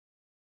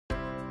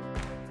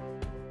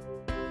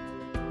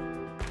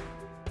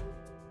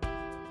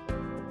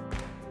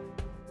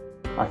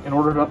All right, in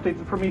order to update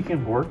the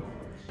Promethean board,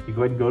 you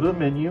go ahead and go to the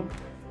menu.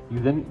 You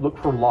then look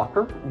for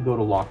Locker and go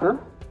to Locker.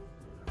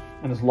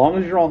 And as long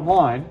as you're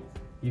online,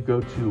 you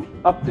go to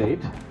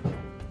Update.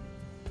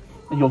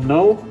 And you'll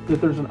know that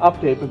there's an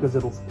update because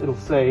it'll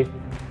say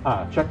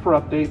check for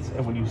updates.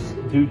 And when you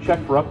do check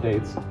for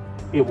updates,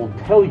 it will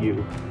tell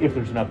you if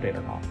there's an update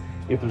or not.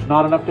 If there's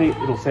not an update,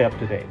 it'll say up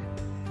to date.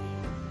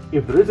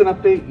 If there is an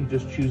update, you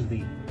just choose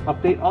the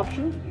update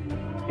option.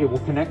 It will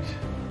connect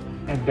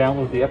and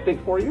download the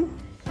update for you,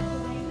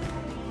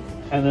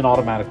 and then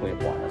automatically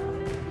apply it.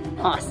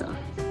 Awesome.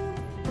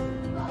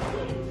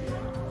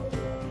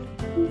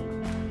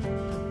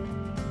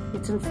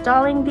 It's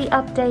installing the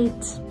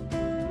update.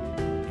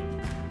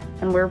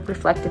 And we're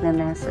reflected in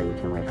there so you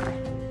can wave hi.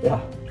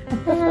 Yeah.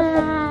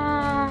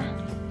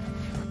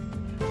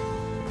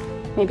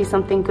 Maybe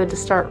something good to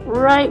start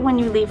right when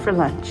you leave for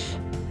lunch.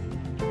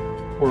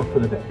 Or for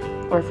the day.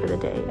 Or for the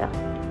day, yeah.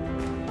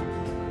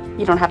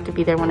 You don't have to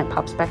be there when it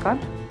pops back on?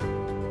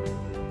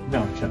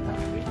 No, it shouldn't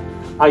have to be.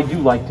 I do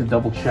like to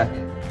double check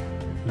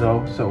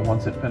though, so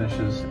once it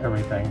finishes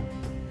everything,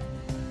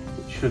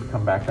 it should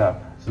come back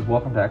up. It says,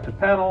 welcome to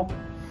ActivPanel.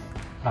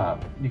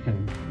 You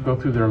can go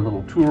through their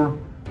little tour.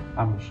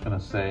 I'm just gonna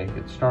say,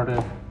 get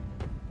started.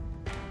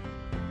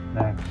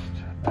 Next.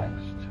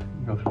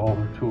 Go through all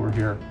their tour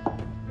here.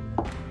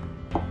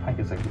 I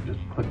guess I could just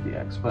click the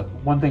X, but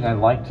one thing I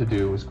like to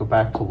do is go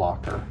back to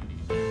Locker,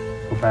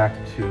 go back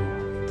to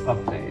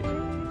Update.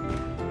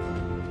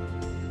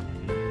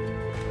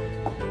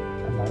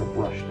 I might have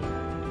rushed it.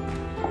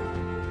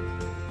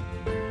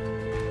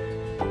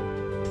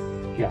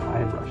 Yeah, I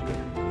had rushed it.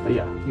 But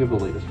yeah, you have the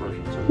latest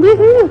version. So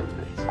woohoo!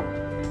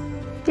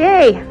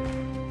 Yay!